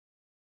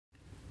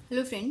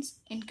Hello friends,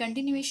 in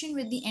continuation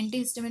with the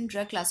antihistamine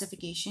drug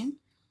classification,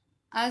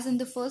 as in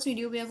the first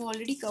video we have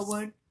already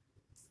covered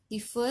the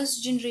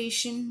first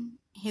generation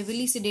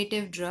heavily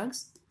sedative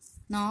drugs.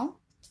 Now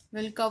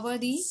we'll cover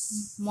the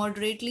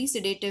moderately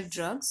sedative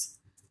drugs.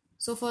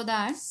 So for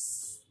that,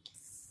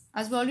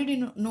 as we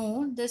already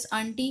know, this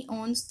auntie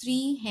owns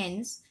 3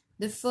 hens.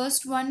 The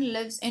first one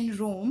lives in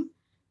Rome,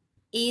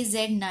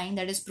 AZ9,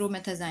 that is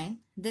promethazine.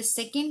 The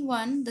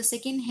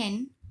second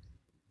hen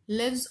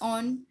lives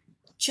on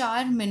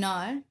Char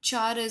Minar.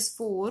 Char is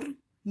 4.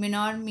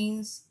 Minar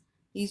means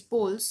these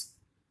poles.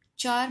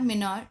 Char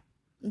Minar.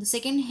 The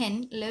second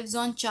hen lives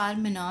on Char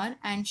Minar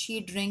and she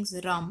drinks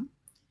rum.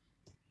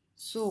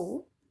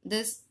 So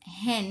this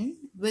hen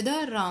with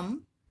a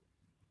rum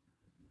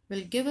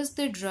will give us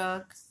the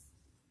drug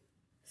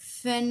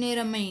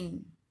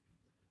phenyramine.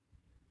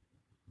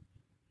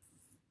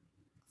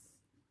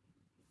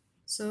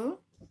 So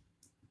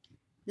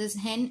this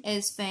hen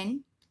is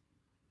fen,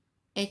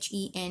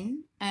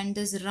 H-E-N, and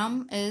this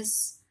rum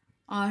is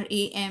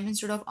R-A-M.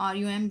 Instead of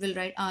R-U-M, we'll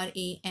write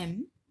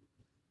R-A-M.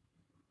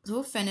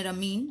 So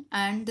phenyramine,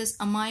 and this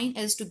amine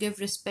is to give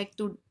respect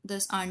to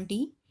this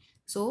auntie.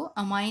 So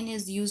amine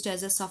is used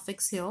as a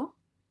suffix here.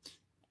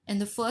 In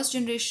the first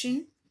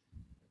generation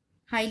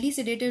highly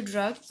sedative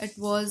drug, it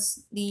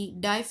was the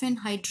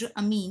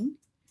diphenhydramine,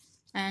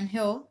 and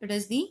here it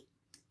is the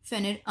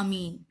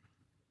phenyramine.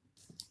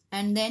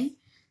 And then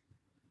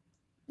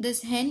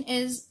this hen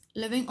is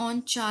living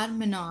on Char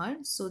Minar.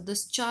 So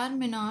this Char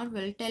Minar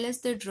will tell us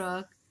the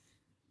drug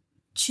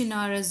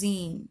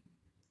chinarazine.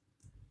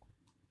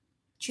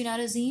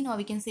 Chinarazine, or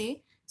we can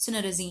say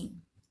cinnarazine.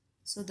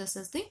 So this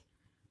is the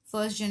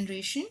first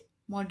generation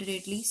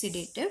moderately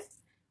sedative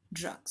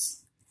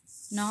drugs.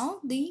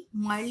 Now the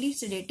mildly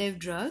sedative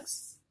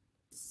drugs.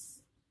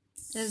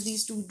 There's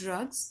these 2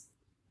 drugs.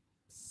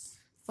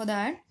 For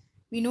that,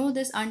 we know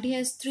this auntie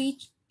has 3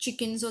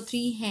 chickens or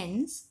 3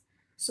 hens.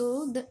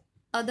 So the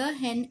other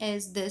hen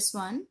is this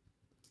one,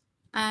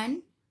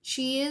 and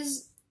she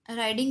is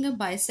riding a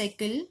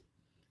bicycle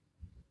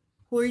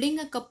holding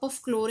a cup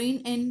of chlorine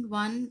in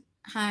one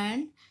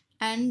hand,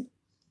 and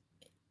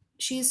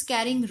she is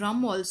carrying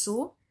rum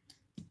also.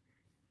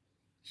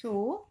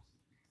 So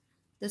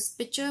this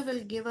picture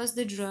will give us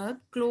the drug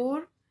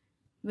chlor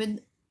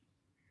with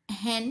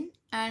hen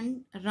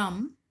and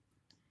rum,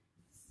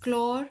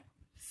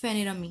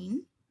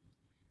 chlorphenyramine,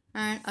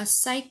 and a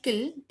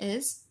cycle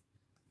is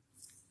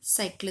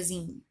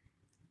cyclazine.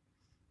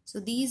 So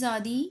these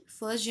are the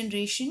first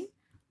generation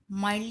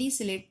mildly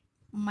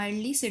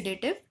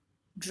sedative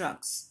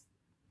drugs.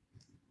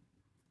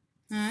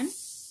 And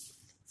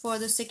for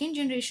the second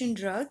generation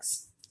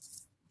drugs,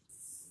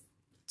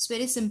 it's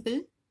very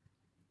simple.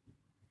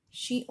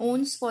 She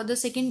owns, for the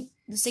second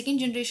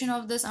generation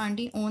of this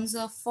auntie owns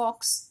a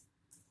fox.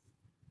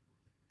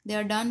 They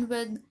are done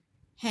with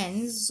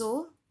hens,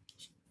 so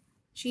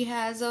she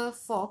has a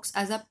fox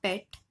as a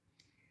pet,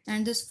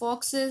 and this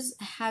fox is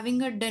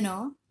having a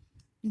dinner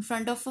in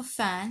front of a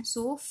fan.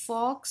 So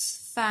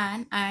fox,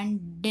 fan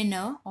and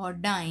dinner or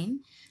dine,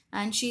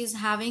 and she is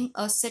having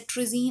a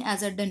cetirizine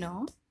as a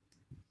dinner.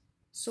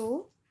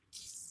 So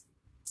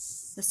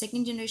the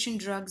second generation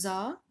drugs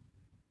are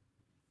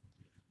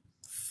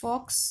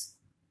fox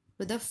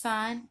with a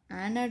fan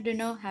and a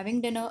dinner,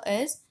 having dinner,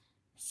 is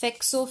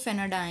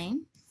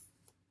fexofenadine.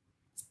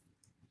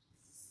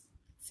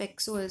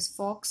 Fexo is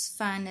fox,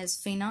 fan is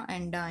fena,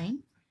 and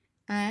dine.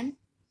 And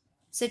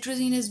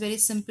cetirizine is very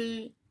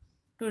simple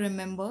to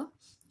remember.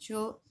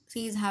 So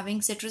she is having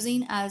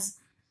cetirizine as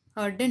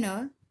her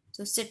dinner.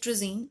 So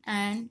cetirizine,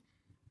 and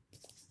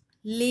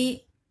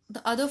the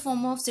other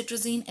form of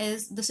cetirizine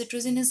is, the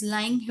cetirizine is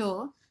lying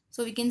here.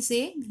 So we can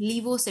say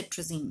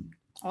levocetirizine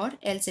or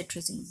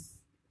L-cetirizine.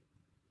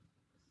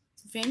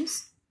 So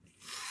friends,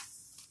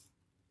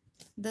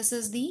 this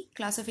is the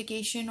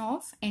classification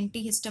of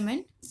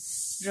antihistamine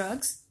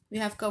drugs. We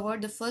have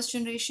covered the first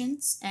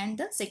generations and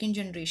the second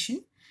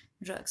generation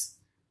drugs.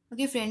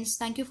 Okay friends,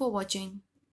 thank you for watching.